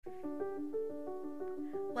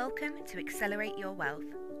Welcome to Accelerate Your Wealth,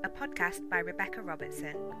 a podcast by Rebecca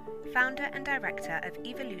Robertson, founder and director of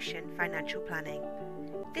Evolution Financial Planning.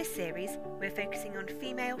 This series, we're focusing on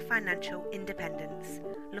female financial independence,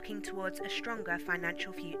 looking towards a stronger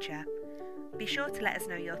financial future. Be sure to let us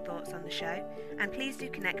know your thoughts on the show, and please do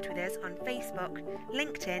connect with us on Facebook,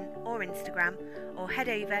 LinkedIn or Instagram, or head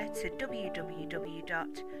over to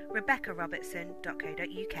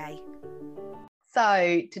www.rebeccarobertson.co.uk.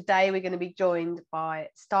 So today we're going to be joined by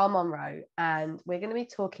Star Monroe, and we're going to be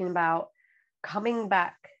talking about coming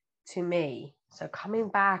back to me. So coming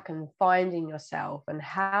back and finding yourself, and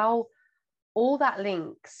how all that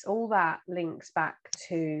links back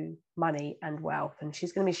to money and wealth. And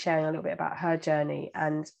she's going to be sharing a little bit about her journey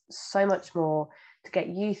and so much more to get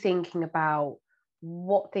you thinking about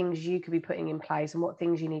what things you could be putting in place and what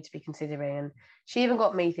things you need to be considering. And she even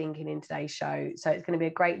got me thinking in today's show. So it's going to be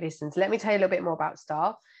a great listen. So let me tell you a little bit more about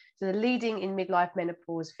Star. So the leading in midlife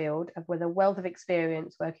menopause field with a wealth of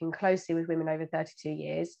experience working closely with women over 32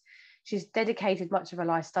 years. She's dedicated much of her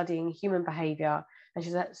life studying human behavior, and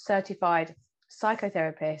she's a certified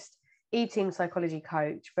psychotherapist, eating psychology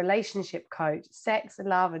coach, relationship coach, sex,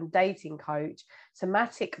 love and dating coach,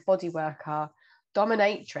 somatic body worker,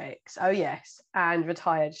 dominatrix, oh yes, and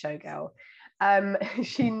retired showgirl.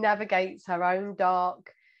 She navigates her own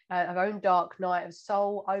dark night of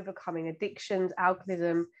soul, overcoming addictions,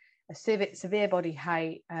 alcoholism, a severe body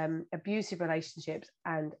hate, abusive relationships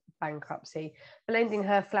and bankruptcy. Blending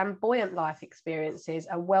her flamboyant life experiences,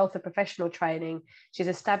 a wealth of professional training, she's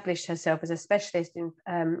established herself as a specialist in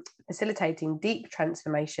facilitating deep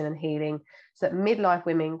transformation and healing so that midlife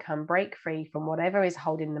women can break free from whatever is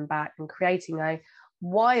holding them back and creating a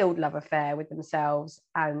wild love affair with themselves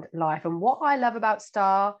and life. And what I love about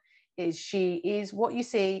Star is she is what you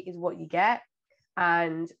see is what you get.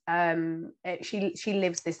 And she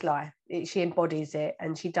lives this life. She embodies it,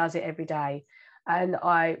 and she does it every day. And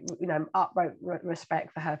I, upright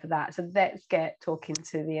respect for her for that. So let's get talking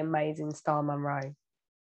to the amazing Star Monroe.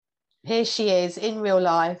 Here she is in real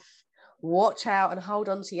life. Watch out and hold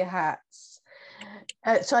on to your hats.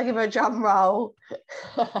 Shall I give her a drum roll?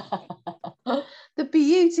 The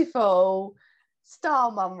beautiful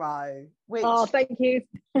Star Monroe. Thank you.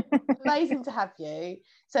 Amazing to have you.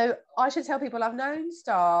 So I should tell people I've known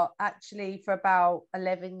Star actually for about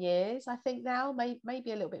 11 years, I think now,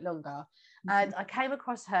 maybe a little bit longer. And I came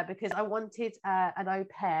across her because I wanted an au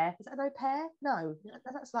pair. Is it an au pair? No,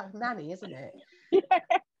 that's like nanny, isn't it? Yeah.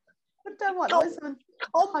 I don't want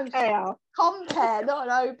compare, not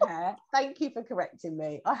an au pair. Thank you for correcting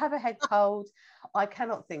me. I have a head cold. I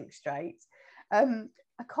cannot think straight. A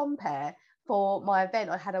compare for my event.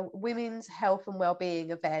 I had a women's health and wellbeing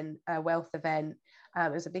event, a wealth event.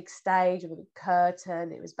 It was a big stage with a big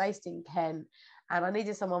curtain. It was based in Kent, and I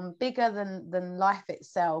needed someone bigger than life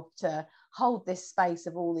itself to hold this space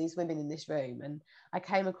of all these women in this room. And I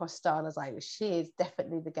came across Star, and I was like, well, she is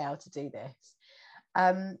definitely the girl to do this.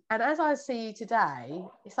 And as I see you today,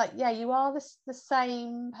 it's like, yeah, you are the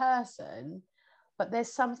same person, but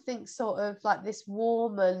there's something sort of like this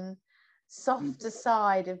warm and softer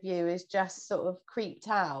side of you is just sort of creeped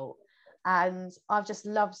out. And I've just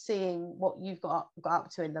loved seeing what you've got up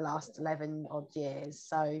to in the last 11 odd years.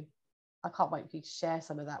 So I can't wait for you to share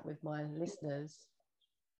some of that with my listeners.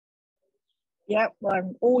 Yeah, well,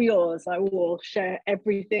 I'm all yours. I will share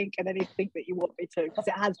everything and anything that you want me to, because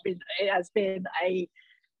it has been a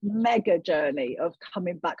mega journey of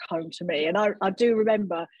coming back home to me. And I do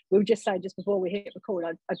remember, we were just saying just before we hit record,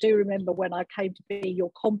 I do remember when I came to be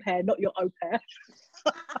your compare, not your au pair.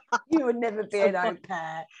 You would never be an au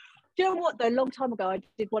pair. Do you know what, though? A long time ago, I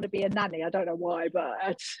did want to be a nanny. I don't know why, but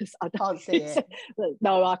I can't see it.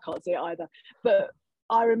 No, I can't see it either. But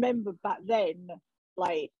I remember back then,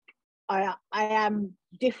 like, I am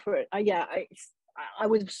different. I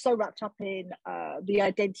was so wrapped up in the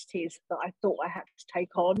identities that I thought I had to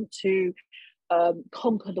take on to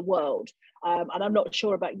conquer the world. And I'm not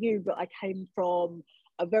sure about you, but I came from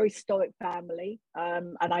a very stoic family.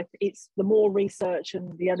 And it's the more research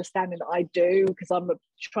and the understanding that I do, because I'm a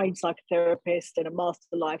trained psychotherapist and a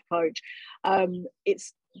master life coach.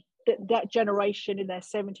 It's that generation in their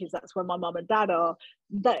 70s, that's where my mum and dad are.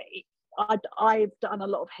 I've done a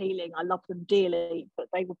lot of healing. I love them dearly, but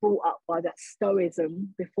they were brought up by that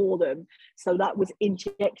stoicism before them. So that was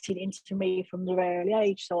injected into me from the early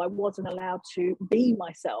age. So I wasn't allowed to be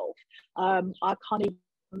myself. I can't even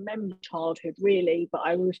remember childhood really, but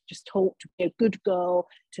I was just taught to be a good girl,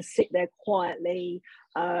 to sit there quietly.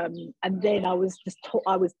 And then I was just taught,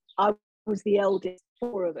 I was was the eldest,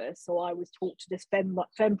 four of us, so I was taught to just fend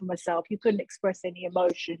for myself. You couldn't express any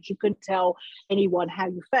emotions, you couldn't tell anyone how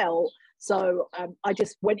you felt. So I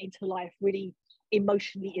just went into life really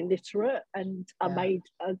emotionally illiterate, and I made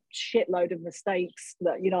a shitload of mistakes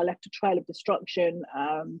that, you know, I left a trail of destruction,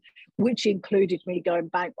 which included me going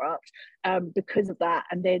bankrupt because of that.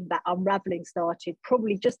 And then that unraveling started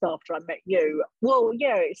probably just after I met you. Well,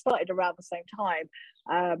 yeah, it started around the same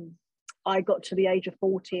time. I got to the age of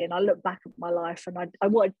 40 and I look back at my life and I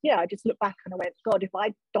just look back and I went, God, if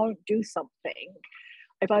I don't do something,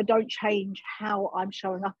 if I don't change how I'm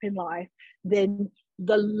showing up in life, then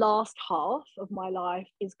the last half of my life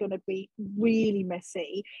is going to be really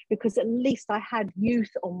messy, because at least I had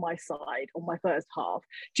youth on my side on my first half.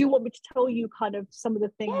 Do you want me to tell you kind of some of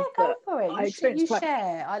the things go for it. I experienced? You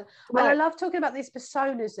share. And I love talking about these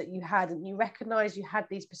personas that you had, and you recognize you had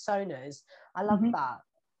these personas. I love that.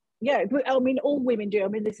 Yeah, I mean, all women do. I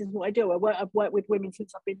mean, this is what I do. I've worked with women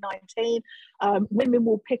since I've been 19. Women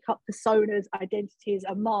will pick up personas, identities,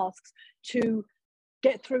 and masks to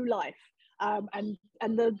get through life.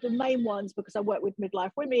 And the main ones, because I work with midlife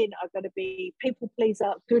women, are going to be people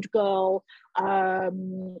pleaser, good girl.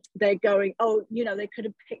 They're going, oh, you know, they could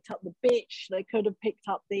have picked up the bitch. They could have picked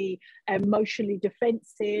up the emotionally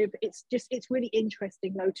defensive. It's really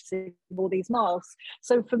interesting noticing all these masks.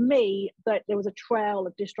 So for me, that there was a trail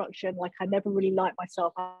of destruction. Like, I never really liked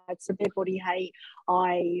myself. I had severe body hate.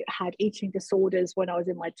 I had eating disorders when I was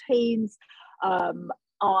in my teens.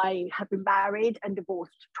 I have been married and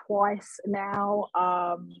divorced twice now.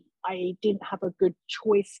 I didn't have a good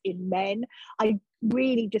choice in men. I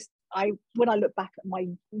really when I look back at my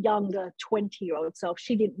younger 20-year-old self,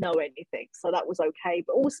 she didn't know anything, so that was okay.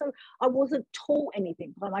 But also, I wasn't taught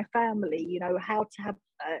anything by my family, you know, how to have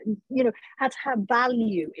how to have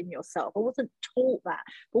value in yourself. I wasn't taught that.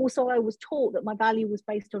 But also, I was taught that my value was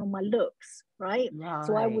based on my looks, right?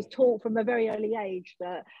 So I was taught from a very early age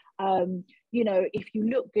that you know, if you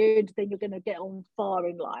look good, then you're going to get on far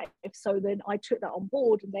in life. So then I took that on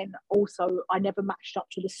board, and then also I never matched up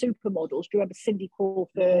to the supermodels. Do you remember Cindy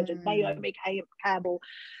Crawford and Naomi Campbell?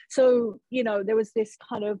 So, you know, there was this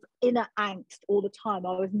kind of inner angst all the time.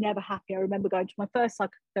 I was never happy. I remember going to my first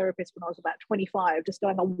psychotherapist when I was about 25, just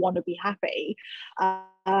going, I want to be happy.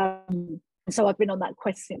 So I've been on that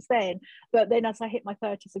quest since then. But then as I hit my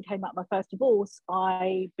 30s and came out my first divorce,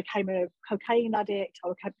 I became a cocaine addict. I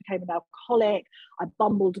became an alcoholic. I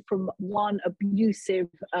bumbled from one abusive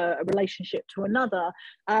relationship to another.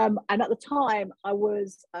 And at the time, I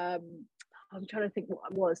was... I'm trying to think what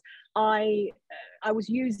I was. I was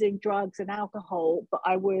using drugs and alcohol, but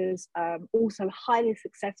I was also highly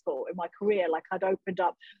successful in my career. Like, I'd opened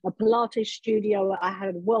up a Pilates studio. I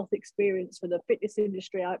had wealth experience for the fitness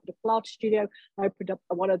industry. I opened a Pilates studio. I opened up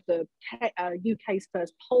one of the UK's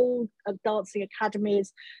first pole dancing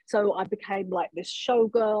academies. So I became like this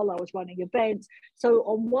showgirl. I was running events. So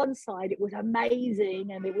on one side, it was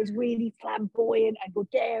amazing and it was really flamboyant and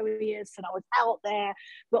gregarious, and I was out there.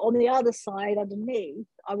 But on the other side, underneath,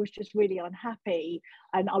 I was just really unhappy,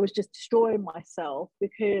 and I was just destroying myself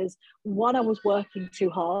because, one, I was working too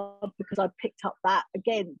hard, because I picked up that,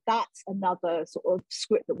 again, that's another sort of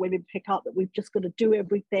script that women pick up, that we've just got to do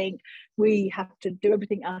everything. We have to do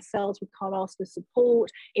everything ourselves. We can't ask for support.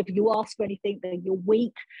 If you ask for anything, then you're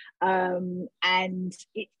weak. And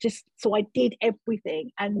it just, so I did everything.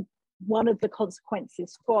 And one of the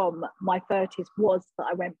consequences from my 30s was that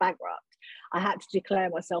I went bankrupt. I had to declare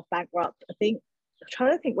myself bankrupt. I think, I'm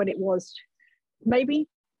trying to think when it was, maybe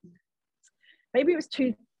it was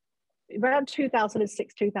around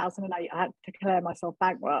 2006, 2008, I had to declare myself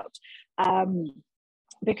bankrupt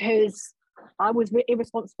because I was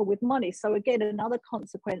irresponsible with money. So again, another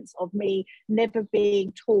consequence of me never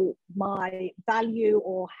being taught my value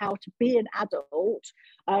or how to be an adult,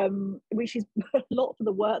 which is a lot for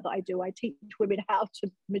the work that I do. I teach women how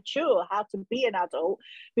to mature, how to be an adult,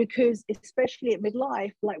 because especially at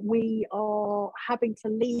midlife, like, we are having to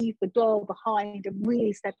leave the girl behind and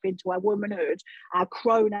really step into our womanhood, our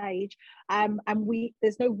crone age, and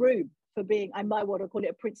there's no room for being, I might want to call it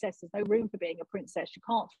a princess. There's no room for being a princess. You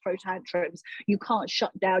can't throw tantrums. You can't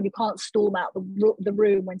shut down. You can't storm out the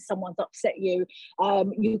room when someone's upset you.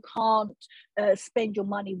 You can't spend your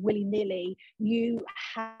money willy-nilly. You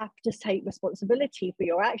have to take responsibility for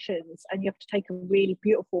your actions, and you have to take a really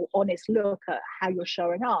beautiful, honest look at how you're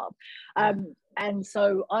showing up. And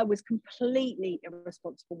so I was completely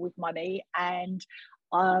irresponsible with money, and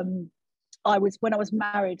when I was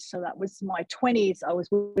married, so that was my 20s. I was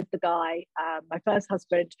with the guy, my first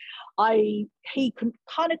husband. He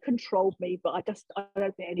kind of controlled me, but I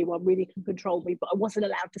don't think anyone really can control me. But I wasn't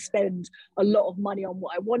allowed to spend a lot of money on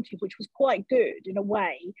what I wanted, which was quite good in a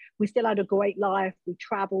way. We still had a great life. We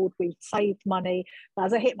traveled, we saved money. But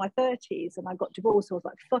as I hit my 30s and I got divorced, I was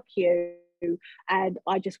like, fuck you. And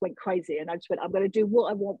I just went crazy, and I just went, I'm going to do what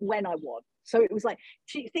I want when I want. So it was like,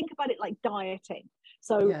 think about it like dieting.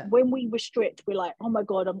 So when we restrict, we're like, oh my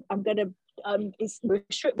God, I'm going to it's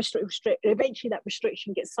restrict. Eventually that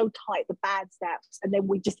restriction gets so tight, the bad steps, and then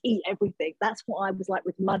we just eat everything. That's what I was like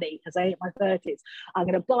with money as I hit my 30s. I'm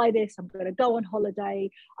going to buy this, I'm going to go on holiday,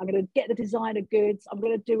 I'm going to get the designer goods, I'm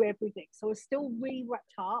going to do everything. So I was still really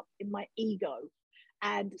wrapped up in my ego.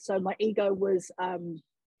 And so my ego was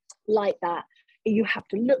like that. You have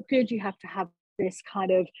to look good, you have to have this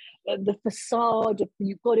kind of the facade of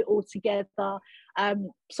you've got it all together.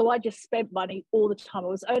 So I just spent money all the time. I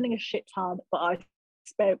was earning a shit ton, but I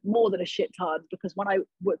spent more than a shit ton, because when I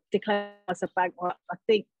would declare myself bankrupt, I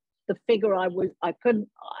think the figure I'd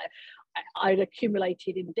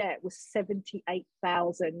accumulated in debt was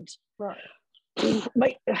 78,000. Right.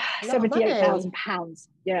 78,000 pounds.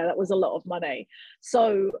 Yeah, that was a lot of money.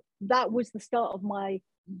 So that was the start of my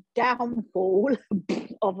downfall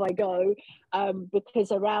of my go,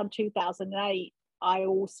 because around 2008 I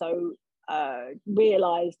also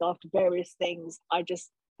realized, after various things, I just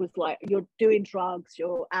was like, you're doing drugs,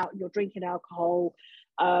 you're out, you're drinking alcohol.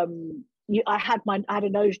 I had a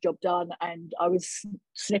nose job done, and I was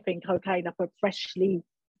sniffing cocaine up a freshly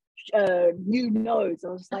new nose.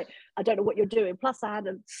 I was like, I don't know what you're doing. Plus I had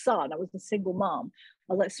a son, I was a single mom.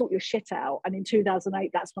 I was like, sort your shit out. And in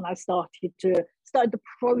 2008, that's when I started the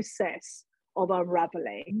process of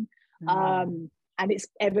unraveling. And it's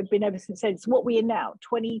been ever since then. So what we in now?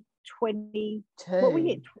 2022. What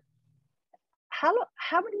we in? How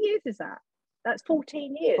many years is that? That's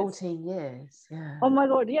 14 years. 14 years, yeah. Oh my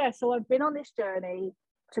God, yeah. So I've been on this journey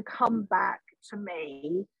to come back to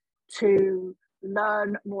me, to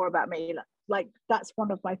learn more about me. Like that's one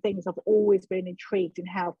of my things. I've always been intrigued in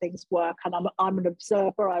how things work, and I'm an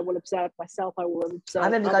observer. I will observe myself. I will observe. I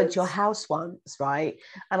remember others. going to your house once, right?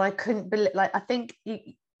 And I couldn't believe, like, I think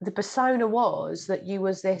the persona was that you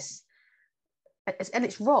was this, and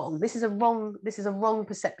it's wrong. This is a wrong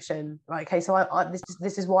perception, right? Okay, so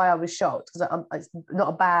this is why I was shocked, because it's not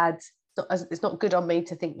a bad. It's not good on me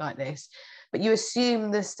to think like this, but you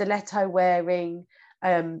assume the stiletto wearing,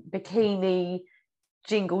 bikini,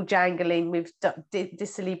 jingle jangling with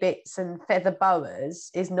dissily bits and feather boas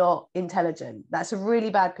is not intelligent. That's a really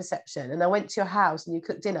bad perception. And I went to your house and you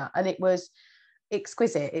cooked dinner, and it was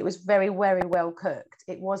exquisite. It was very, very well cooked.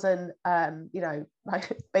 It wasn't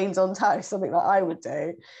like beans on toast, something like I would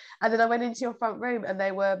do. And then I went into your front room, and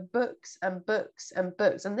there were books and books and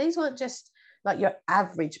books, and these weren't just like your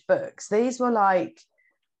average books. These were like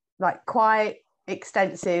quite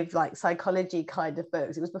extensive, like psychology kind of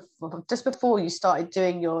books. It was just before you started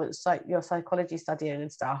doing your psychology studying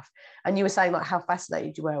and stuff, and you were saying like how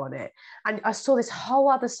fascinated you were on it, and I saw this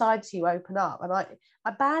whole other side to you open up, and I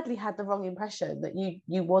badly had the wrong impression that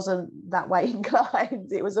you wasn't that way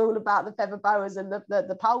inclined. It was all about the feather boas and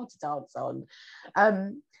the pole to dance on,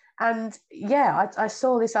 and yeah, I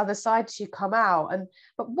saw this other side to you come out.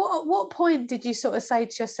 But what point did you sort of say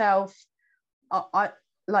to yourself, I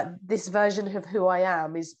like this version of who I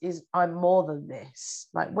am is I'm more than this?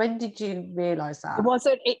 Like, when did you realize that? It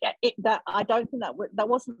wasn't that I don't think that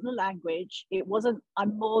wasn't the language. It wasn't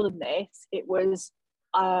I'm more than this. It was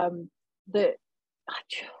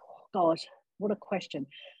God, what a question.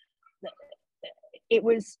 It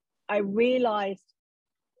was, I realized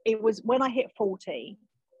it was when I hit 40,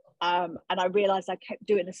 and I realized I kept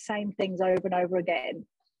doing the same things over and over again,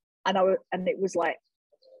 and it was like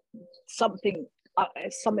something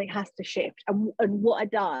has to shift. And what I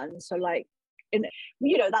done, so like, and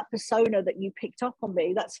that persona that you picked up on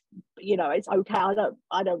me, that's, it's okay.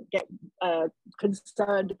 I don't get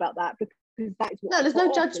concerned about that, because that's what no, there's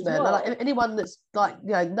no judgment. Well. Like anyone that's like,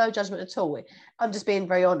 no judgment at all. I'm just being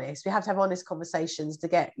very honest. We have to have honest conversations to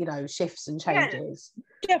get, shifts and changes.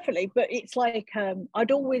 Yeah, definitely. But it's like,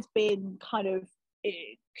 I'd always been kind of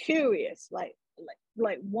curious, like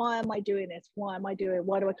why am I doing this? Why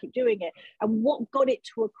do I keep doing it? And what got it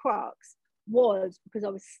to a crux was because I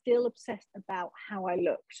was still obsessed about how I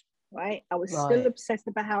looked, right? I was still obsessed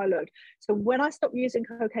about how I looked. So when I stopped using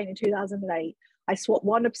cocaine in 2008, I swapped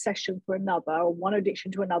one obsession for another, or one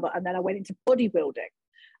addiction to another, and then I went into bodybuilding.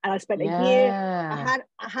 And I spent a year, I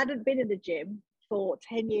hadn't been in the gym for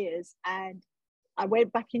 10 years, and I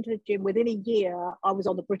went back into the gym. Within a year, I was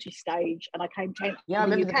on the British stage and I came 10th Yeah, I in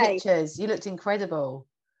the remember the UK. pictures. You looked incredible.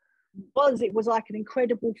 It was like an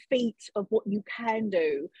incredible feat of what you can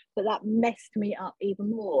do, but that messed me up even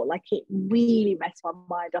more. Like, it really messed my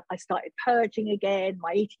mind up. I started purging again,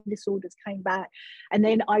 my eating disorders came back, and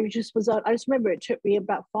then I just remember it took me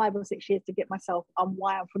about 5 or 6 years to get myself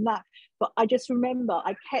unwound from that. But I just remember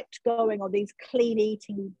I kept going on these clean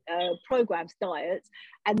eating programs, diets,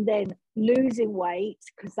 and then losing weight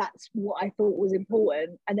because that's what I thought was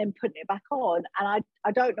important, and then putting it back on. And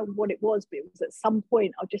I don't know what it was, but it was at some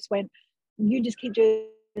point I just went, you just keep doing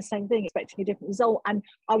the same thing expecting a different result. And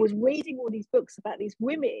I was reading all these books about these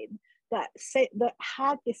women that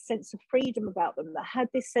had this sense of freedom about them, that had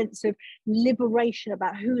this sense of liberation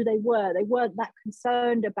about who they were. They weren't that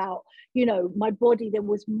concerned about, my body. There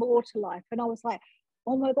was more to life. And I was like,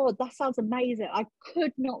 oh my God, that sounds amazing. I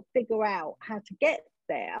could not figure out how to get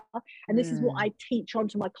there. And this is what I teach on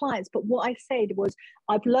to my clients. But what I said was,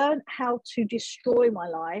 I've learned how to destroy my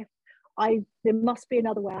life. There must be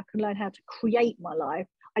another way I can learn how to create my life.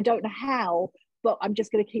 I don't know how, but I'm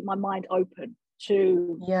just going to keep my mind open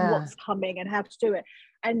to what's coming and how to do it.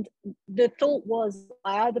 And the thought was,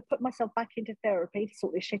 I either put myself back into therapy to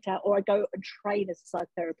sort this shit out, or I go and train as a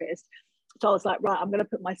psychotherapist. So I was like, right, I'm going to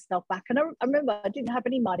put myself back. And I remember I didn't have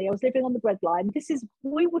any money. I was living on the breadline.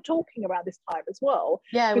 We were talking around this time as well.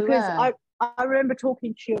 Yeah, because I remember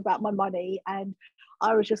talking to you about my money, and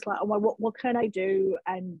I was just like, oh my, what can I do?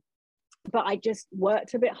 But I just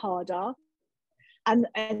worked a bit harder. And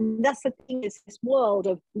that's the thing, is this world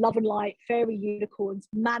of love and light, fairy unicorns,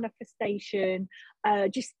 manifestation,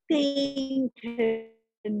 just think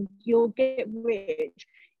and you'll get rich.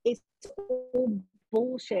 It's all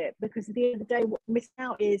bullshit, because at the end of the day, what we miss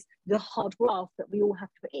out is the hard graft that we all have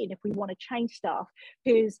to put in if we want to change stuff,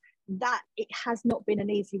 because that it has not been an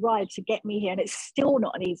easy ride to get me here, and it's still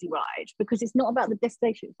not an easy ride, because it's not about the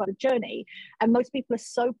destination, it's about the journey. And most people are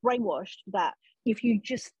so brainwashed that if you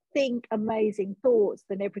just think amazing thoughts,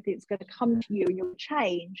 then everything's going to come to you and you'll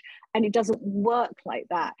change. And it doesn't work like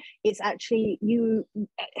that. It's actually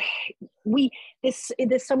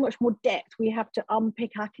there's so much more depth. We have to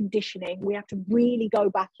unpick our conditioning. We have to really go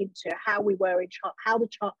back into how we were how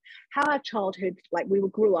our childhood, like we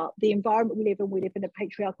grew up, the environment we live in. We live in a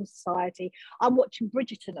patriarchal society. I'm watching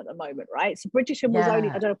Bridgerton at the moment, right? So Bridgerton was only,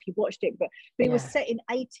 I don't know if you've watched it, but it was set in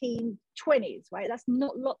 1820s, right? That's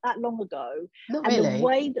not that long ago. Not and really. The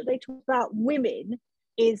way that they talk about women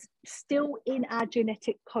is still in our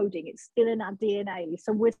genetic coding. It's still in our DNA.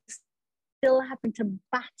 So we're still having to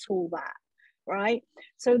battle that, right?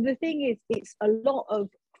 So the thing is, it's a lot of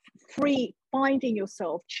finding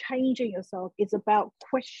yourself, changing yourself. Is about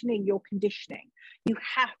questioning your conditioning. You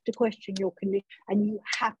have to question your condition, and you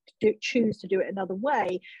have to choose to do it another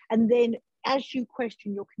way. And then as you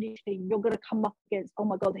question your conditioning, you're going to come up against, oh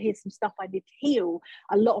my God, here's some stuff I need to heal.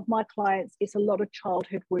 A lot of my clients, it's a lot of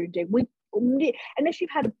childhood wounding. Unless you've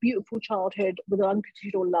had a beautiful childhood with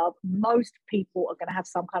unconditional love, most people are going to have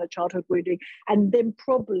some kind of childhood wounding. And then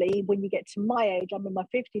probably when you get to my age, I'm in my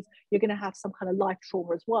 50s, you're going to have some kind of life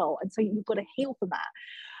trauma as well. And so you've got to heal from that.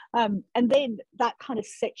 And then that kind of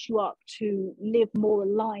sets you up to live more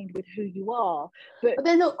aligned with who you are. But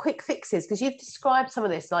they're not quick fixes, because you've described some of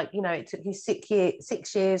this, like, it took you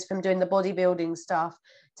 6 years from doing the bodybuilding stuff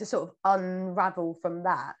to sort of unravel from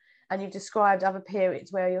that. And you've described other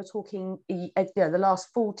periods where you're talking, the last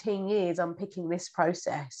 14 years unpicking this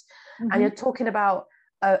process. And you're talking about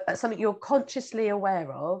something you're consciously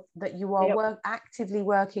aware of, that you are actively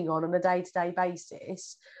working on a day-to-day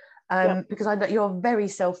basis. Because I know you're very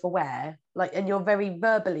self-aware, and you're very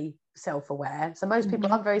verbally self-aware. So most people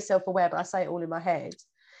aren't very self-aware, but I say it all in my head.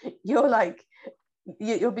 You're like,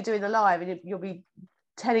 you'll be doing the live, and you'll be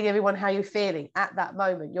telling everyone how you're feeling at that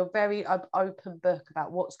moment. You're very open book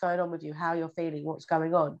about what's going on with you, how you're feeling, what's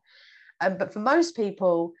going on. But for most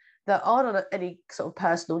people that aren't on any sort of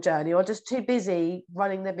personal journey, or just too busy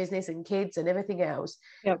running their business and kids and everything else,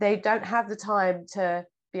 they don't have the time to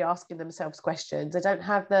be asking themselves questions. They don't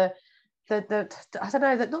have the I don't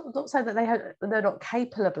know, that not saying that they're not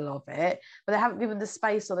capable of it, but they haven't given the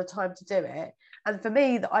space or the time to do it. And for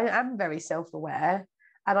me, I am very self-aware,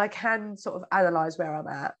 and I can sort of analyze where I'm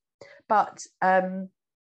at. But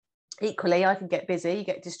equally, I can get busy,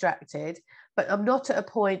 get distracted, but I'm not at a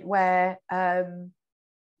point where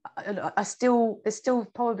there's still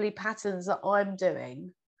probably patterns that I'm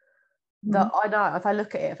doing that I know, if I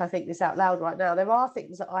look at it, if I think this out loud right now, there are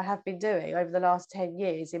things that I have been doing over the last 10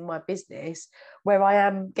 years in my business where I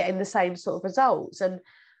am getting the same sort of results. And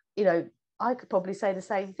I could probably say the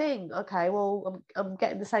same thing. Okay, well, I'm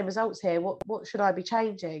getting the same results here. What should I be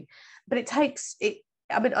changing? But it takes it.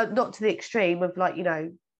 I mean, not to the extreme of like,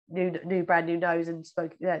 new brand new nose and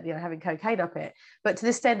smoke, having cocaine up it, but to the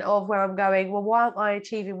extent of where I'm going. Well, why aren't I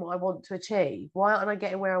achieving what I want to achieve? Why aren't I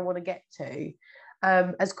getting where I want to get to,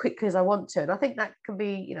 as quickly as I want to? And I think that can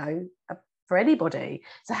be, for anybody.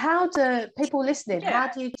 So how do people listening? Yeah.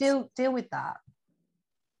 How do you deal with that?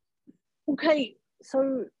 Okay,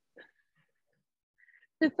 so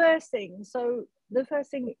the first thing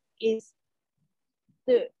is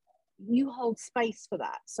that you hold space for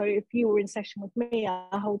that. So if you were in session with me,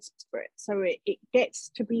 I hold space for it. So it gets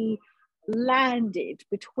to be landed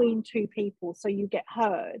between two people, so you get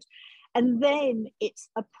heard. And then it's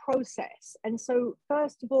a process. And so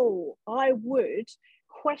first of all, I would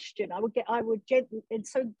gently, and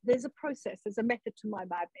so there's a process, there's a method to my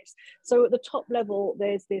madness. So at the top level,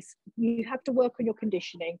 there's this, you have to work on your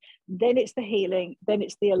conditioning, then it's the healing, then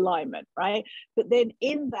it's the alignment, right? But then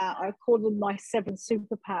in that, I call them my 7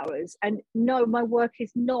 superpowers. And no, my work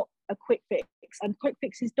is not a quick fix, and quick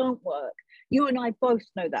fixes don't work. You and I both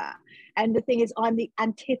know that. And the thing is, I'm the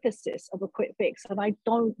antithesis of a quick fix, and I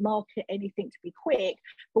don't market anything to be quick.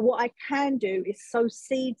 But what I can do is sow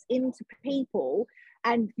seeds into people.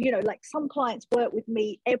 And, like some clients work with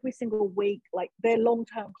me every single week, like they're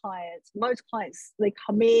long-term clients. Most clients, they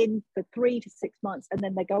come in for 3 to 6 months and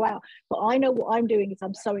then they go out. But I know what I'm doing is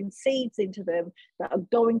I'm sowing seeds into them that are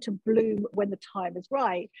going to bloom when the time is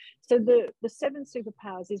right. So the 7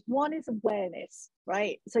 superpowers is, one is awareness,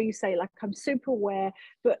 right? So you say, like, I'm super aware,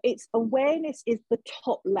 but it's awareness is the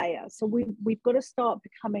top layer. So we've got to start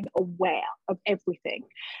becoming aware of everything.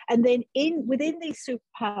 And then within these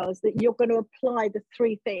superpowers, that you're going to apply the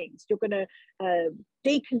 3 things. You're going to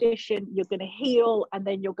decondition, you're going to heal, and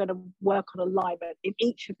then you're going to work on alignment in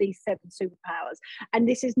each of these 7 superpowers. And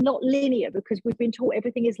this is not linear, because we've been taught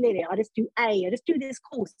everything is linear. I just do this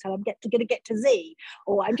course till I'm going to get to Z,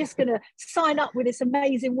 or I'm just going to sign up with this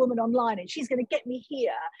amazing woman online and she's going to get me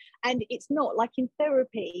here. And it's not like in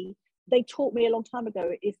therapy. They taught me a long time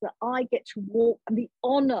ago is that I get to walk, and the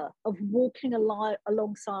honor of walking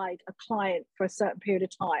alongside a client for a certain period of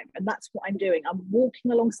time. And that's what I'm doing. I'm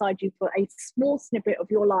walking alongside you for a small snippet of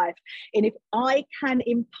your life. And if I can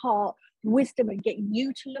impart wisdom and get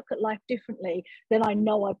you to look at life differently, then I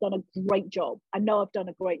know I've done a great job.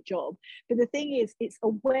 But the thing is, it's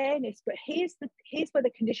awareness. But here's where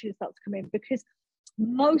the conditioning starts to come in, because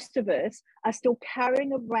most of us are still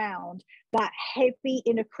carrying around that heavy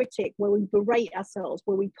inner critic, where we berate ourselves,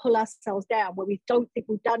 where we pull ourselves down, where we don't think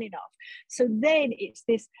we've done enough. So then it's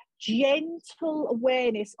this gentle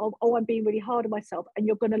awareness of, oh, I'm being really hard on myself, and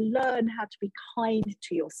you're going to learn how to be kind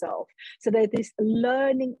to yourself. So there's this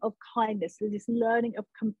learning of kindness, there's this learning of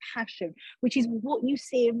compassion, which is what you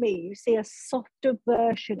see in me. You see a softer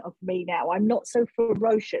version of me now. I'm not so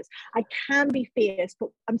ferocious. I can be fierce, but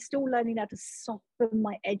I'm still learning how to soften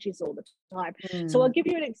my edges all the time. So I'll give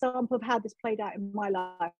you an example of how this played out in my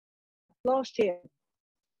life. Last year,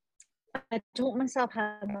 I taught myself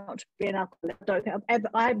how not to be an alcoholic. I don't think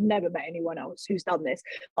I've never met anyone else who's done this.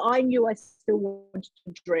 But I knew I still wanted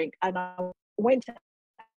to drink, and I went to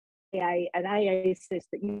AA, and AA says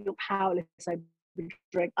that you're powerless over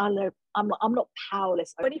drink. I know I'm not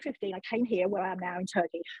powerless. In 2015, I came here, where I am now in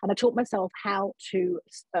Turkey, and I taught myself how to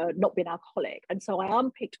not be an alcoholic. And so I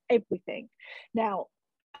unpicked everything. Now,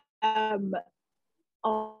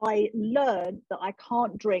 I learned that I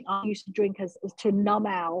can't drink. I used to drink as to numb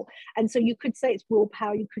out. And so you could say it's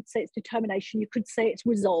willpower, you could say it's determination, you could say it's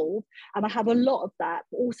resolve. And I have a lot of that.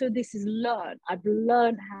 But also this is learned. I've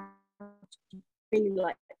learned how to be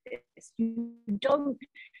like this.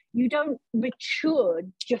 You don't mature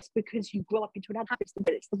just because you grow up into an habit,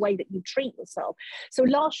 but it's the way that you treat yourself. So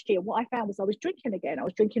last year, what I found was I was drinking again. I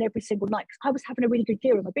was drinking every single night because I was having a really good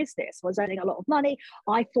year in my business. I was earning a lot of money.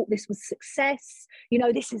 I thought this was success.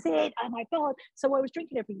 This is it. Oh my God. So I was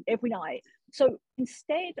drinking every night. So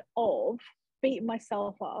instead of beating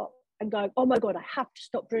myself up and going, oh my God, I have to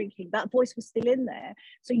stop drinking, that voice was still in there.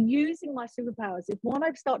 So using my superpowers is, one,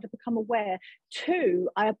 I've started to become aware. 2,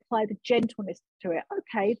 I apply the gentleness to it.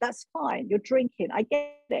 Okay, that's fine. You're drinking. I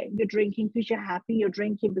get it. You're drinking because you're happy. You're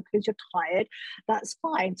drinking because you're tired. That's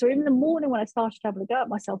fine. So in the morning when I started having a go at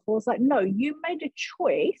myself, I was like, no, you made a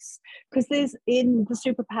choice, because there's in the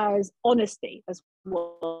superpowers honesty as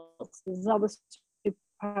well. There's another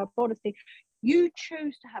superpower of honesty. You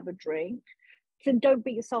choose to have a drink. then don't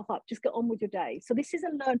beat yourself up. Just get on with your day. So this is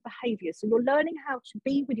a learned behavior. So you're learning how to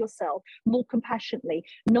be with yourself more compassionately,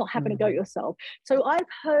 not having to go at yourself. So I've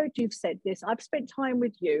heard you've said this. I've spent time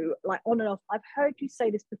with you, like on and off. I've heard you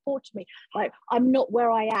say this before to me, like, I'm not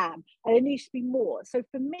where I am, and there needs to be more. So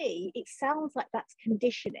for me, it sounds like that's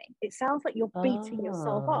conditioning. It sounds like you're beating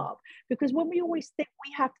yourself up, because when we always think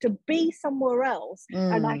we have to be somewhere else,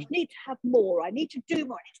 and I need to have more, I need to do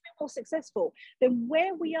more, I need to be more successful, then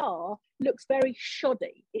where we are looks very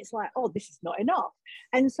shoddy. It's like, oh, this is not enough.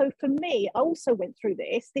 And so for me, I also went through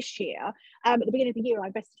this year. At the beginning of the year, I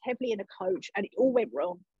invested heavily in a coach, and it all went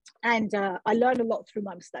wrong. And I learned a lot through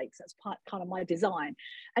my mistakes. That's kind of my design.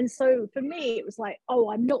 And so for me, it was like,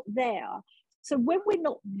 oh, I'm not there. So when we're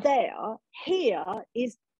not there, here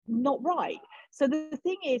is not right. So the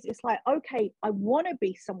thing is, it's like, okay, I want to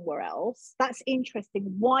be somewhere else. That's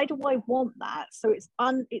interesting. Why do I want that? So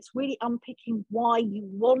it's really unpicking why you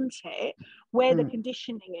want it, where the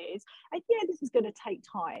conditioning is. And yeah, this is going to take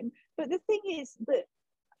time. But the thing is that,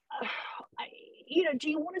 do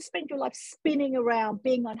you want to spend your life spinning around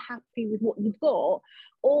being unhappy with what you've got?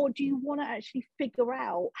 Or do you want to actually figure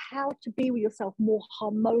out how to be with yourself more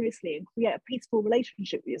harmoniously and create a peaceful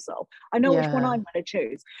relationship with yourself? I know which one I'm going to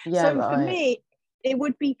choose. For me, it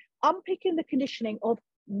would be unpicking the conditioning of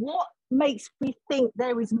what makes me think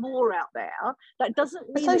there is more out there. That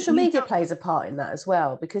doesn't mean social media plays a part in that as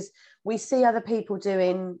well, because we see other people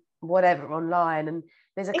doing whatever online, and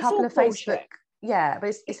there's a couple of Facebook. Yeah,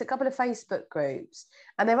 but it's a couple of Facebook groups,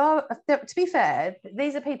 and to be fair,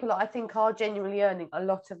 these are people that I think are genuinely earning a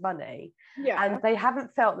lot of money, and they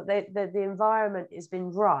haven't felt that the environment has been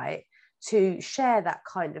right to share that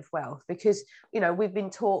kind of wealth, because we've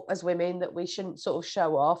been taught as women that we shouldn't sort of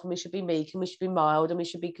show off, and we should be meek, and we should be mild, and we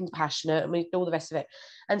should be compassionate, and all the rest of it.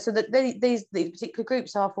 And so that these particular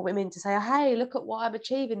groups are for women to say, hey, look at what I'm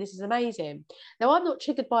achieving, this is amazing. Now, I'm not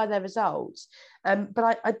triggered by their results,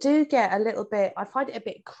 but I do get a little bit, I find it a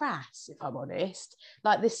bit crass, if I'm honest,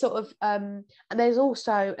 like this sort of and there's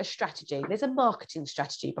also a strategy, there's a marketing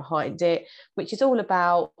strategy behind it, which is all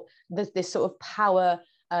about this sort of power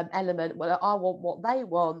element. Well, I want what they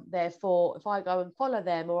want, therefore if I go and follow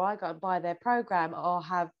them, or I go and buy their program, I'll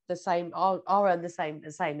earn the same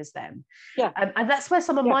as them. And that's where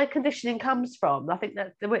some of my conditioning comes from. I think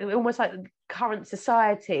that almost like the current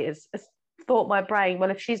society has thought my brain,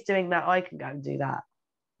 well, if she's doing that, I can go and do that.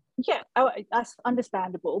 That's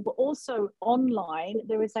understandable. But also online,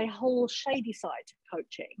 there is a whole shady side to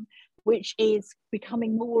coaching, which is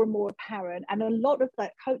becoming more and more apparent. And a lot of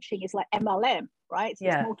that coaching is like MLM, right? So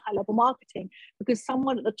it's multi-level marketing, because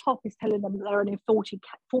someone at the top is telling them they're earning 40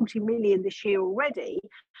 million this year already.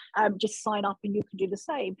 Just sign up and you can do the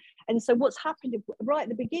same. And so what's happened right at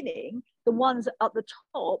the beginning, the ones at the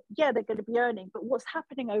top, they're going to be earning. But what's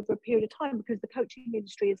happening over a period of time, because the coaching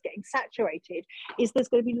industry is getting saturated, is there's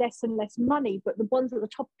going to be less and less money, but the ones at the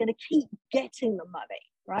top are going to keep getting the money,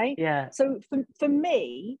 right? So for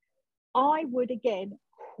me, I would again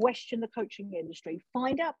question the coaching industry,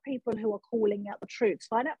 find out people who are calling out the truths,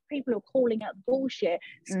 find out people who are calling out bullshit,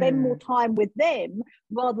 spend more time with them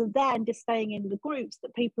rather than just staying in the groups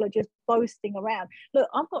that people are just boasting around. Look,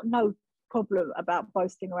 I've got no problem about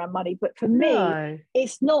boasting around money, but for me,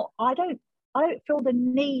 it's not, I don't feel the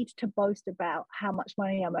need to boast about how much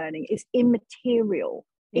money I'm earning. It's immaterial.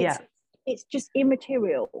 It's just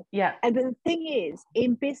immaterial. And the thing is,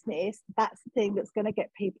 in business, that's the thing that's going to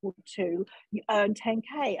get people to earn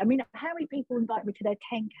 10K. I mean, how many people invite me to their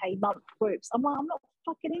 10K month groups? I'm like, I'm not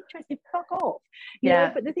fucking interested. Fuck off. You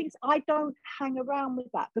know, but the thing is, I don't hang around with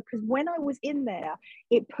that, because when I was in there,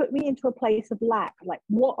 it put me into a place of lack. Like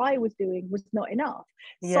what I was doing was not enough.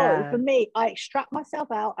 So for me, I extract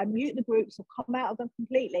myself out, I mute the groups, or come out of them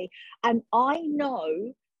completely. And I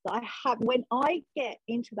know that when I get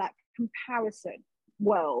into that comparison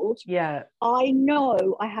world, I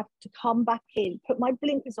know I have to come back in, put my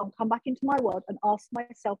blinkers on, come back into my world and ask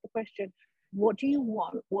myself the question, what do you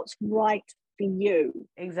want? What's right for you?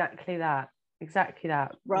 Exactly that.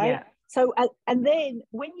 Right? So and then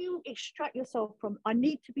when you extract yourself from I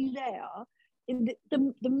need to be there,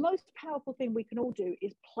 the most powerful thing we can all do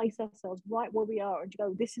is place ourselves right where we are and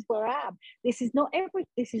go, this is where I am. This is not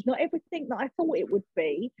everything that I thought it would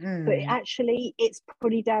be, but it's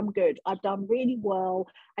pretty damn good. I've done really well,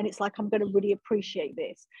 and it's like I'm going to really appreciate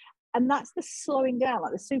this. And that's the slowing down,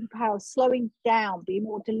 like the superpower of slowing down, being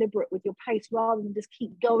more deliberate with your pace rather than just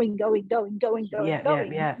keep going.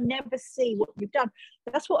 You never see what you've done.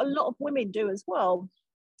 That's what a lot of women do as well.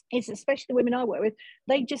 is, especially the women I work with,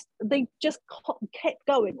 they just kept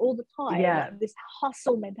going all the time. Yeah. Like this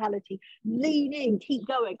hustle mentality, lean in, keep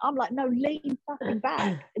going. I'm like, no, lean fucking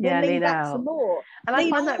back, and then lean back out some more. and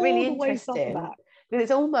lean I find that really all the way fucking interesting back. because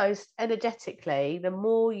it's almost energetically, the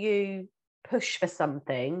more you push for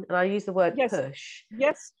something, and I use the word Yes. push,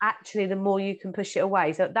 Yes. actually the more you can push it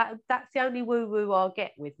away. So that's the only woo woo I'll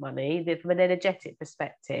get with money, from an energetic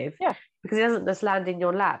perspective. Yeah. Because it doesn't just land in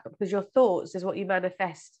your lap, but because your thoughts is what you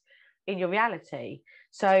manifest in your reality.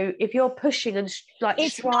 So if you're pushing and striving,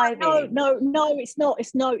 no, it's not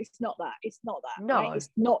that. No. Right? It's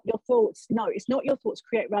not your thoughts. No, it's not your thoughts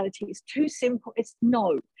create reality. It's too simple. It's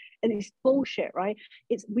no, and it's bullshit, right?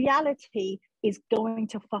 It's reality is going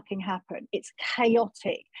to fucking happen. It's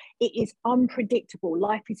chaotic. It is unpredictable.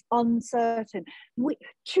 Life is uncertain.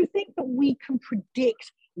 To think that we can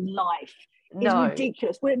predict life is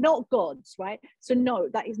ridiculous. We're not gods, right? So no,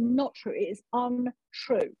 that is not true. It is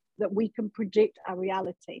untrue that we can predict our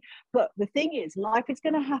reality. But the thing is, life is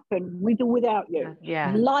going to happen with or without you.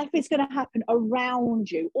 Yeah. Life is going to happen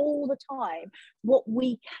around you all the time. What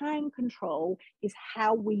we can control is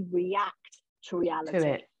how we react to reality. To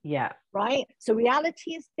it. Yeah. Right? So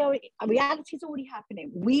reality is already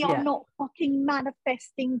happening. We are not fucking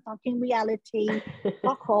manifesting fucking reality.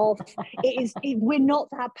 Fuck off. We're not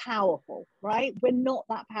that powerful, right? We're not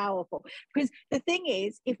that powerful. Because the thing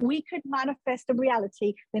is, if we could manifest a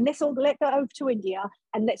reality, then let's go over to India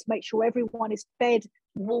and let's make sure everyone is fed,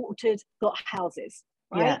 watered, got houses.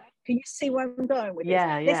 Right? Yeah. Can you see where I'm going with this?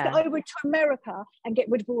 Yeah. Let's go over to America and get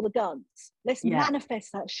rid of all the guns. Let's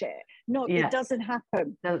manifest that shit. No, it doesn't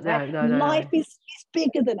happen. No. Life is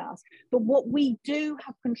bigger than us. But what we do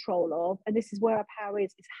have control of, and this is where our power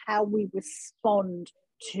is how we respond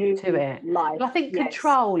to it. Life. Well, I think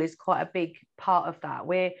control is quite a big part of that.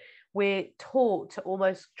 We're taught to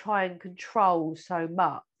almost try and control so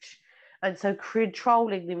much. And so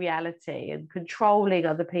controlling the reality and controlling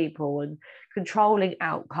other people and controlling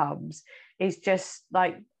outcomes is just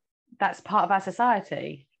that's part of our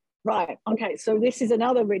society. Right. Okay. So this is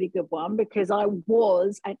another really good one because I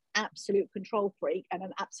was an absolute control freak and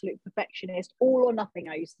an absolute perfectionist, all or nothing,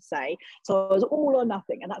 I used to say. So I was all or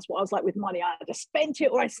nothing. And that's what I was like with money. I either spent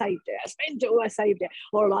it or I saved it. I spent it or I saved it.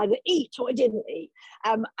 Or I either eat or I didn't eat.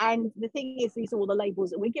 And the thing is, these are all the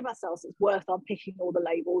labels that we give ourselves. It's worth unpicking all the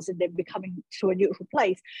labels and then becoming to a neutral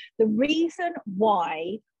place. The reason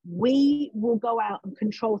why we will go out and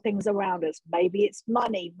control things around us, maybe it's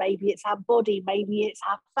money, maybe it's our body, maybe it's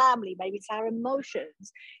our family, maybe it's our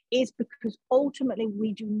emotions, is because ultimately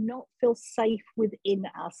we do not feel safe within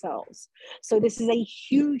ourselves. So this is a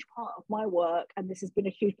huge part of my work, and this has been a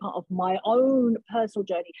huge part of my own personal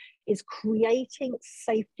journey, is creating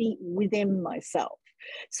safety within myself.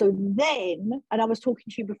 So then, and I was talking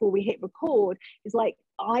to you before we hit record, is like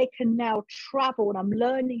I can now travel, and I'm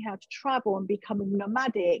learning how to travel and becoming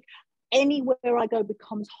nomadic. Anywhere I go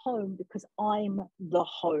becomes home because I'm the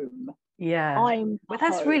home. Yeah. But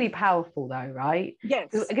that's really powerful though, right? Yes.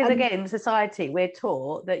 Because again, in society, we're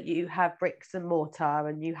taught that you have bricks and mortar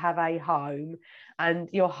and you have a home, and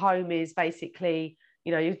your home is basically,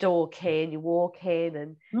 you walk in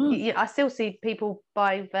and I still see people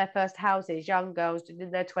buying their first houses, young girls in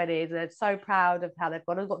their 20s, and they're so proud of how they've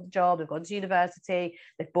gone and got the job, they've gone to university,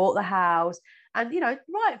 they've bought the house, and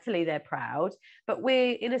rightfully they're proud. But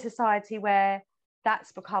we're in a society where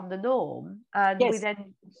that's become the norm, and we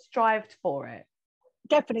then strived for it.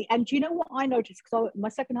 Definitely. And do you know what I noticed? Because my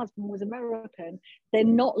second husband was American. They're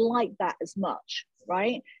not like that as much,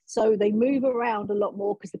 right? So they move around a lot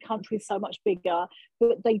more because the country is so much bigger,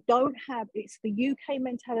 but they don't have, it's the UK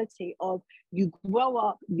mentality of you grow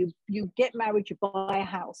up, you get married, you buy a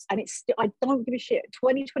house, and it's still, I don't give a shit.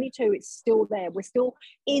 2022, it's still there. We're still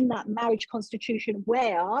in that marriage constitution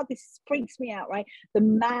where, this freaks me out, right? The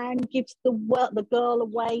man gives the girl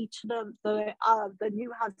away to the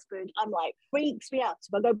new husband. I'm like, freaks me out.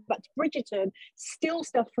 So if I go back to Bridgerton, still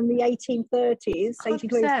stuff from the 1830s,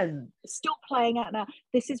 1820s, still playing out now.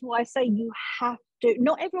 This is why I say you have to.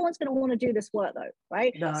 Not everyone's going to want to do this work though,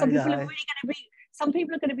 right? Some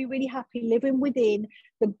people are going to be really happy living within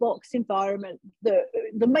the box environment,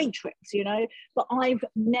 the matrix, but I've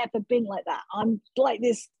never been like that. I'm like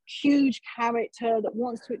this huge character that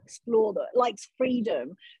wants to explore, that likes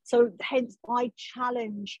freedom. So hence I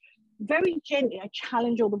challenge very gently, I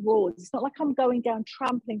challenge all the rules. It's not like I'm going down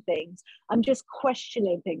trampling things. I'm just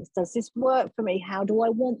questioning things. Does this work for me? How do I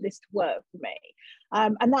want this to work for me?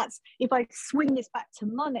 And that's, if I swing this back to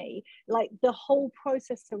money, like the whole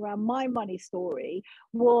process around my money story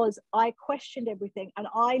was, I questioned everything, and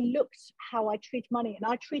I looked how I treat money,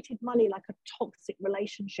 and I treated money like a toxic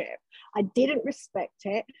relationship. I didn't respect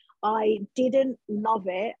it. I didn't love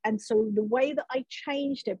it. And so the way that I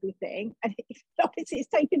changed everything, and it's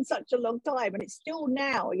taken such a long time, and it's still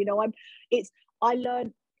now, you know, I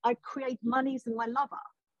learned, I create money as my lover.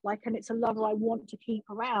 Like, and it's a lover I want to keep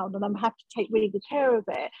around, and I'm happy to take really good care of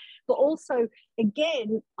it. But also,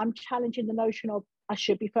 again, I'm challenging the notion of, I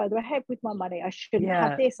should be further ahead with my money. I shouldn't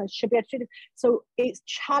have this. I should be able to do this. So it's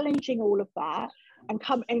challenging all of that, and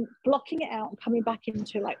blocking it out and coming back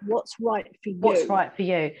into like, what's right for you. What's right for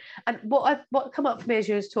you. And what come up for me as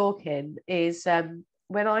you was talking is,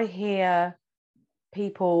 when I hear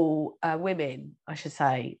people, women, I should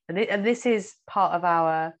say, and this is part of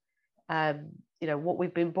our, you know, what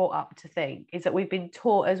we've been brought up to think, is that we've been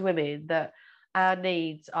taught as women that our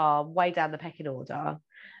needs are way down the pecking order,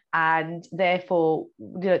 and therefore,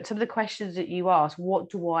 you know, some of the questions that you ask, what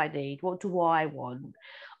do I need, what do I want,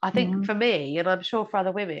 I think for me, and I'm sure for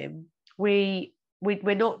other women, we're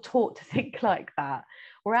not taught to think like that.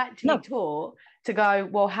 We're actually taught to go,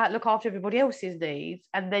 well, look after everybody else's needs,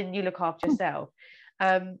 and then you look after yourself.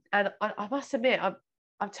 And I must admit,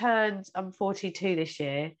 I'm 42 this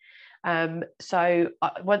year. So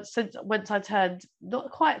once I turned, not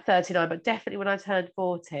quite 39, but definitely when I turned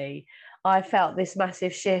 40, I felt this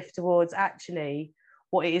massive shift towards actually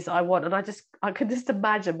what it is I want. And I can just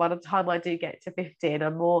imagine by the time I do get to 50 and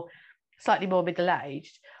I'm slightly more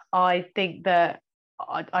middle-aged, I think that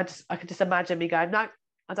I could just imagine me going, no,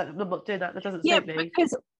 I'm not doing that. That doesn't suit me.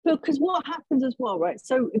 Because what happens as well, right?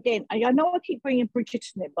 So again, I know I keep bringing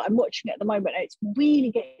Bridgerton in, but I'm watching it at the moment, and it's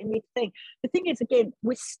really getting me to think. The thing is, again,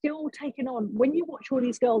 we're still taking on, when you watch all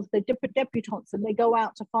these girls, they're different debutantes, and they go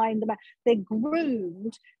out to find the man. They're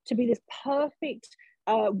groomed to be this perfect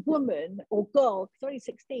woman or girl, because they're only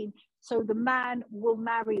 16, so the man will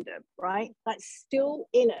marry them, right? That's still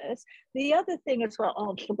in us. The other thing as well,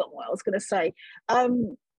 I forgot what I was going to say. I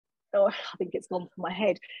think it's gone from my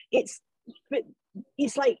head. It's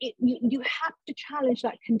like you have to challenge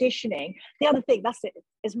that conditioning. The other thing, that's it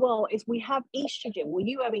as well, is we have estrogen. Well,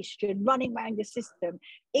 you have estrogen running around your system.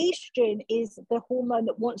 Estrogen is the hormone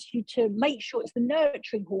that wants you to make sure, it's the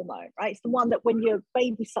nurturing hormone, right? It's the one that when your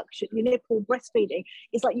baby sucks your nipple breastfeeding,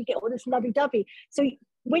 it's like you get all this lovey-dovey. So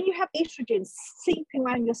when you have estrogen seeping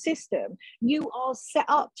around your system, you are set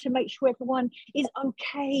up to make sure everyone is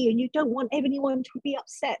okay, and you don't want anyone to be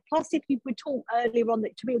upset. Plus, if you were taught earlier on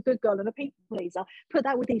that to be a good girl and a people pleaser, put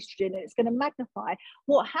that with estrogen, and it's going to magnify.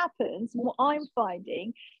 What happens, what I'm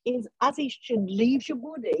finding, is as estrogen leaves your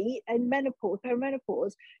body in menopause,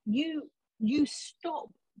 perimenopause, you stop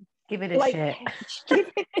Give it a shit. Give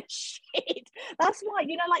it a shit. That's why,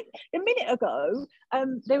 you know, like a minute ago,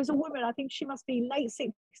 there was a woman, I think she must be late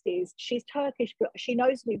 60s. She's Turkish, but she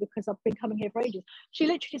knows me because I've been coming here for ages. She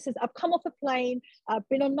literally says, I've come off a plane, I've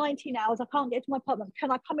been on 19 hours, I can't get to my apartment. Can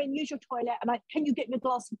I come in, use your toilet, and can you get me a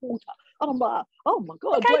glass of water? And I'm like, oh my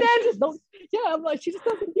God. Okay, like, I'm like, she just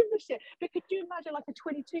doesn't give a shit. But could you imagine like a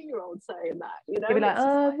 22-year-old saying that? You know, you'd be like,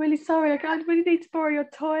 I'm really sorry, I really need to borrow your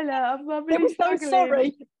toilet. I'm really there was struggling. no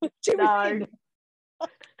sorry. No. It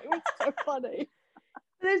was so funny.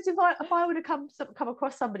 If I would have come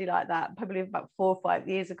across somebody like that, probably about 4 or 5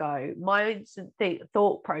 years ago, my instant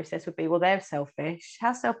thought process would be, well, they're selfish.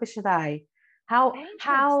 How selfish are they? How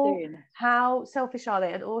selfish are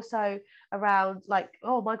they? And also around like,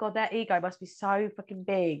 oh my God, their ego must be so fucking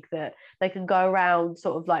big that they can go around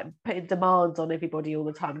sort of like putting demands on everybody all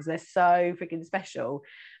the time because they're so freaking special.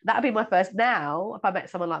 That'd be my first. Now, if I met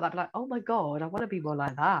someone like that, I'd be like, oh my God, I want to be more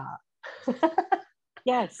like that.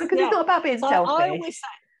 Yes, because it's not about being selfish. I always say,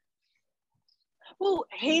 well,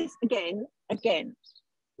 here's again,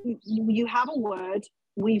 you have a word.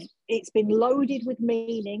 It's been loaded with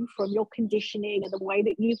meaning from your conditioning and the way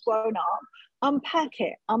that you've grown up. Unpack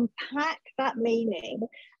that meaning,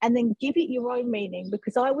 and then give it your own meaning.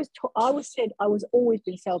 Because I was said I was always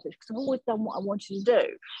been selfish because I've always done what I wanted to do,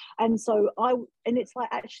 and so it's like,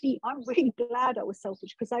 actually I'm really glad I was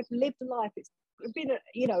selfish because I've lived a life. It's been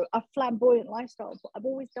a flamboyant lifestyle, but I've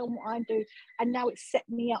always done what I do, and now it's set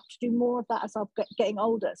me up to do more of that as I'm getting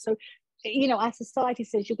older. So, you know, our society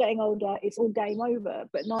says you're getting older, it's all game over.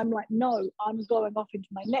 But now I'm like, no, I'm going off into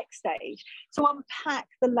my next stage. So unpack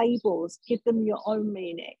the labels, give them your own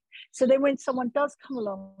meaning. So then when someone does come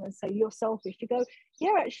along and say you're selfish, you go,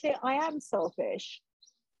 yeah, actually, I am selfish.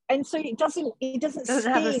 and so it doesn't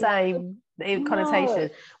have the seem same connotation.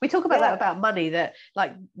 We talk about that about money, that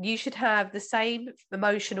like you should have the same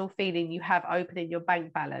emotional feeling you have opening your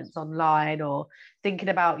bank balance online or thinking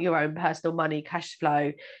about your own personal money cash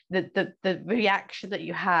flow. The reaction that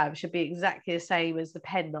you have should be exactly the same as the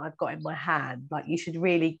pen that I've got in my hand. Like you should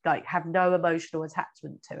really like have no emotional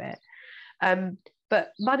attachment to it.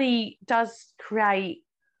 But money does create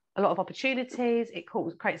a lot of opportunities. It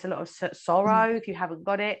creates a lot of sorrow if you haven't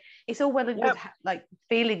got it. It's all well and good like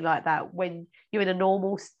feeling like that when you're in a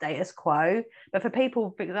normal status quo, but for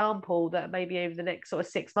people, for example, that maybe over the next sort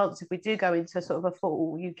of 6 months, if we do go into sort of a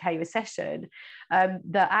full UK recession,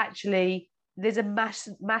 that actually there's a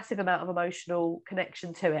massive amount of emotional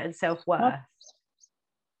connection to it and self-worth.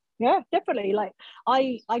 Yeah, definitely. Like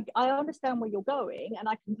I understand where you're going, and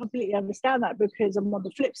I can completely understand that, because I'm on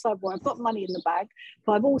the flip side where I've got money in the bag,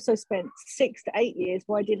 but I've also spent 6 to 8 years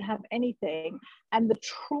where I didn't have anything, and the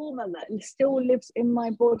trauma that still lives in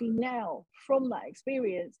my body now from that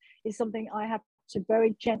experience is something I have to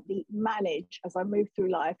very gently manage as I move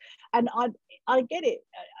through life. And I get it.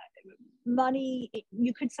 Money,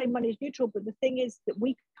 you could say money is neutral, but the thing is that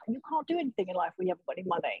you can't do anything in life when you haven't got any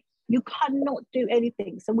money. You cannot do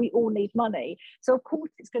anything, so we all need money. So of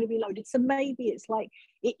course it's going to be loaded. So maybe it's like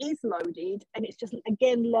it is loaded, and it's just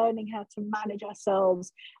again learning how to manage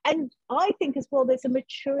ourselves. And I think as well there's a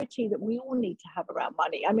maturity that we all need to have around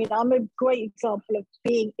money. I mean, I'm a great example of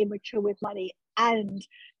being immature with money and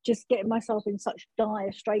just getting myself in such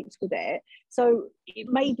dire straits with it. So it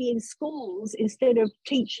may be in schools, instead of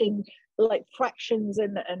teaching like fractions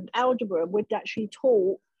and algebra, we'd actually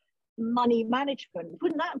taught money management.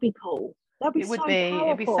 Wouldn't that be cool? That'd be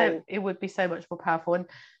powerful. It would be so much more powerful. And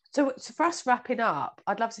so for us wrapping up,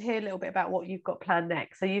 I'd love to hear a little bit about what you've got planned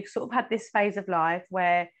next. So you've sort of had this phase of life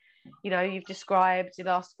where, you know, you've described your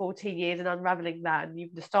last 14 years and unraveling that, and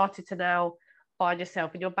you've started to now find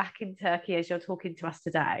yourself, and you're back in Turkey as you're talking to us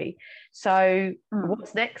today. So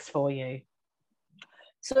what's next for you?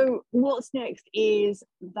 So what's next is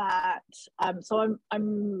that so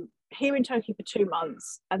I'm here in Turkey for 2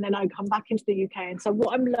 months, and then I come back into the UK. And so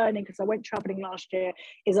what I'm learning, because I went traveling last year,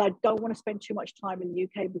 is I don't want to spend too much time in the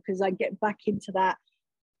UK, because I get back into that.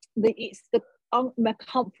 It's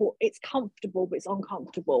comfortable, but it's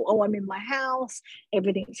uncomfortable. Oh, I'm in my house,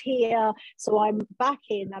 everything's here. So I'm back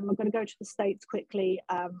in, and I'm going to go to the States quickly.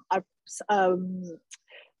 I'm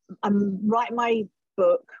writing my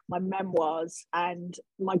book, my memoirs, and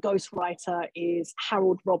my ghostwriter is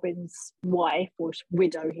Harold Robbins' wife, or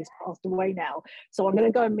widow. He's passed away now. So I'm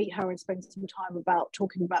going to go and meet her and spend some time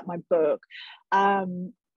talking about my book.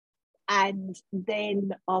 And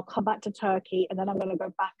then I'll come back to Turkey, and then I'm going to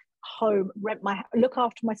go back home, look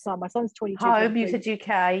after my son. My son's 22. Home, you said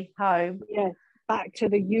UK, home. Yeah, back to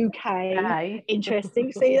the UK. Okay.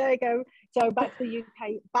 Interesting. See, there you go. So back to the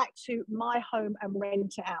UK, back to my home, and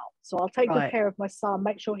rent it out. So I'll take good care of my son,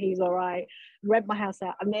 make sure he's all right, rent my house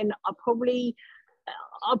out, and then I'll probably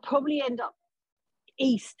end up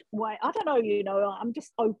east way. I don't know, you know, I'm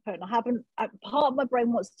just open. Part of my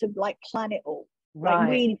brain wants to like plan it all. Like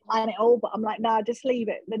really plan it all, but I'm like, nah, just leave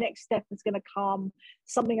it. The next step is going to come,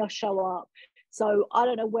 something will show up. So I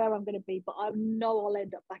don't know where I'm going to be, but I know I'll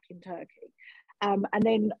end up back in Turkey. And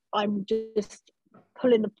then I'm just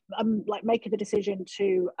I'm like making the decision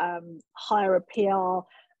to hire a PR,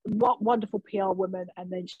 wonderful PR woman,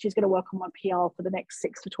 and then she's going to work on my PR for the next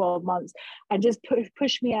 6 to 12 months, and just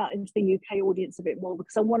push me out into the UK audience a bit more,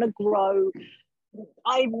 because I want to grow.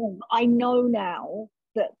 I know now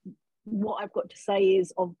that what I've got to say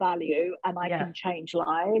is of value, and I can change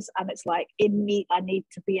lives, and it's like I need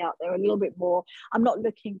to be out there a little bit more. I'm not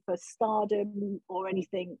looking for stardom or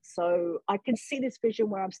anything, so I can see this vision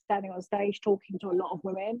where I'm standing on stage talking to a lot of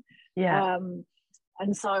women,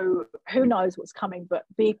 and so who knows what's coming, but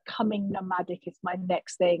becoming nomadic is my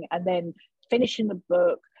next thing, and then finishing the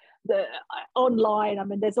book. Online, I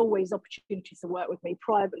mean, there's always opportunities to work with me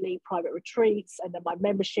privately, private retreats, and then my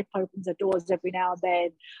membership opens the doors every now and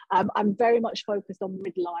then. I'm very much focused on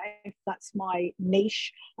midlife. That's my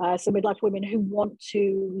niche. So midlife women who want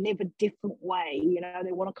to live a different way, you know,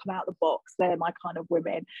 they want to come out of the box. They're my kind of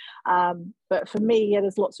women. But for me,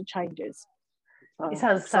 there's lots of changes. It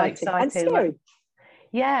sounds so exciting. And scary.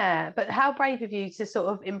 Yeah, but how brave of you to sort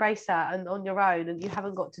of embrace that and on your own, and you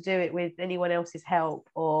haven't got to do it with anyone else's help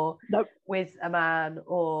or with a man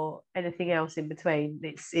or anything else in between.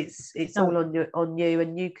 It's all on you,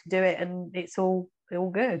 and you can do it, and it's all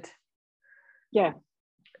good. Yeah.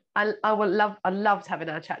 I loved having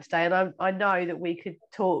our chat today, and I know that we could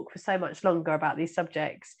talk for so much longer about these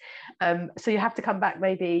subjects. So you have to come back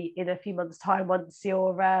maybe in a few months' time once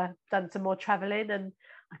you're done some more travelling, and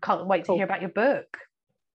I can't wait to Cool. hear about your book.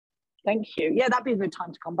 Thank you. Yeah, that'd be a good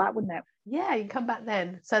time to come back, wouldn't it? Yeah, you can come back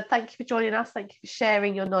then. So thank you for joining us. Thank you for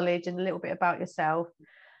sharing your knowledge and a little bit about yourself.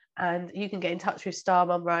 And you can get in touch with Star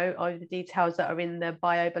Munro over the details that are in the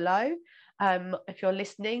bio below. If you're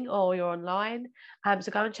listening or you're online,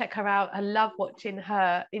 so go and check her out. I love watching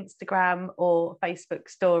her Instagram or Facebook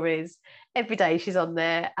stories. Every day she's on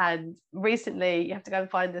there, and recently you have to go and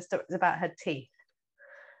find the stories about her teeth,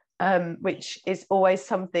 which is always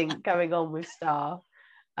something going on with Star,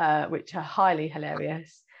 which are highly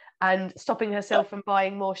hilarious, and stopping herself from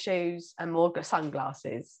buying more shoes and more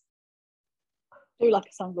sunglasses. Do like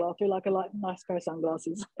a sunglass, do like a nice pair of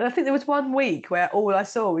sunglasses. And I think there was one week where all I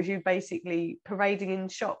saw was you basically parading in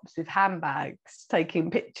shops with handbags,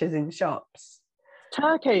 taking pictures in shops.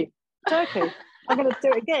 Turkey. I'm going to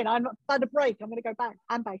do it again. I'm not had a break. I'm going to go back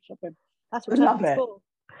handbag shopping. That's what Love Turkey's it. for.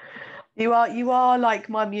 You are like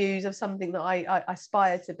my muse of something that I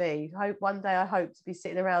aspire to be. One day I hope to be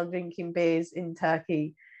sitting around drinking beers in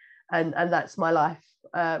Turkey, and that's my life.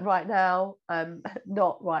 Right now,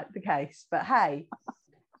 not right the case, but hey,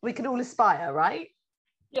 we can all aspire, right?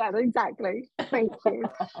 Yeah, exactly. Thank you.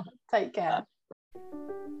 Take care.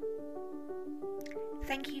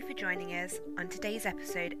 Thank you for joining us on today's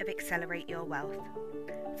episode of Accelerate Your Wealth.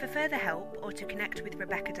 For further help or to connect with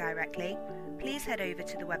Rebecca directly, please head over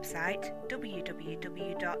to the website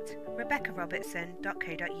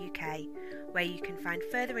www.rebeccarobertson.co.uk, where you can find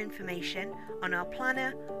further information on our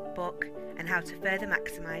planner, book, and how to further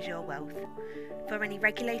maximise your wealth. For any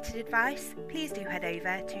regulated advice, please do head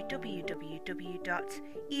over to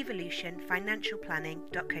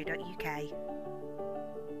www.evolutionfinancialplanning.co.uk.